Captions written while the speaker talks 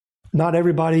Not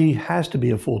everybody has to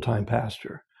be a full-time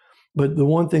pastor. But the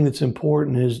one thing that's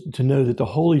important is to know that the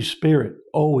Holy Spirit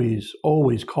always,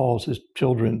 always calls his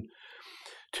children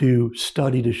to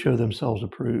study to show themselves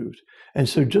approved. And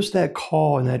so just that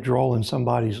call and that draw in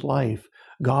somebody's life,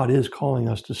 God is calling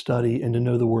us to study and to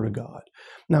know the Word of God.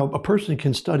 Now, a person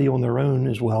can study on their own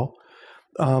as well,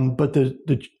 but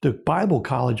the Bible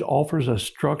College offers a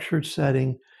structured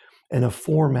setting and a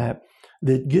format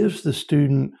that gives the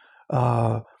student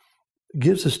the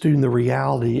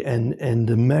reality and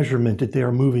the measurement that they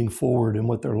are moving forward in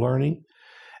what they're learning.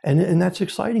 And that's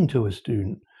exciting to a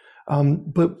student.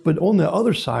 But on the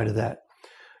other side of that,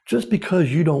 just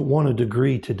because you don't want a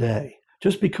degree today,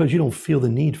 just because you don't feel the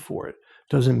need for it,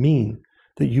 doesn't mean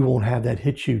that you won't have that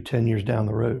hit you 10 years down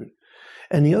the road.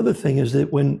 And the other thing is that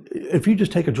if you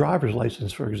just take a driver's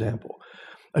license, for example,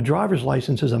 a driver's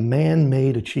license is a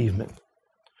man-made achievement.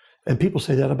 And people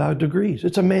say that about degrees.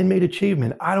 It's a man-made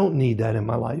achievement. I don't need that in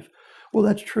my life. Well,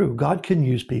 that's true. God can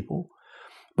use people.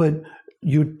 But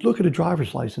you look at a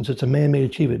driver's license, it's a man-made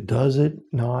achievement. Does it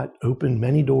not open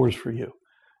many doors for you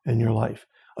in your life?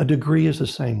 A degree is the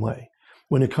same way.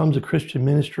 When it comes to Christian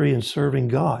ministry and serving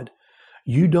God,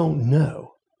 you do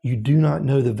not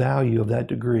know the value of that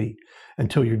degree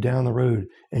until you're down the road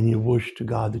and you wish to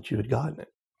God that you had gotten it.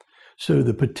 So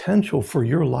the potential for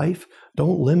your life,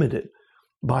 don't limit it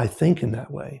by thinking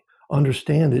that way.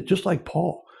 Understand it, just like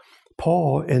Paul.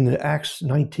 Paul in the Acts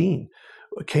 19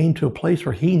 came to a place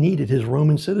where he needed his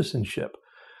Roman citizenship.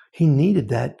 He needed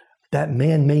that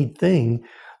man-made thing,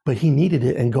 but he needed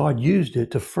it, and God used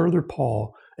it to further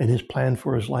Paul and his plan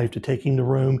for his life, to take him to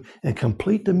Rome and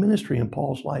complete the ministry in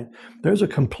Paul's life. There's a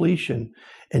completion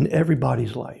in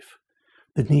everybody's life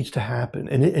that needs to happen.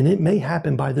 And it may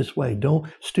happen by this way.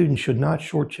 Students should not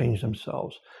shortchange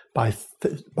themselves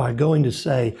by going to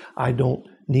say, I don't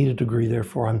need a degree,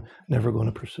 therefore I'm never going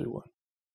to pursue one.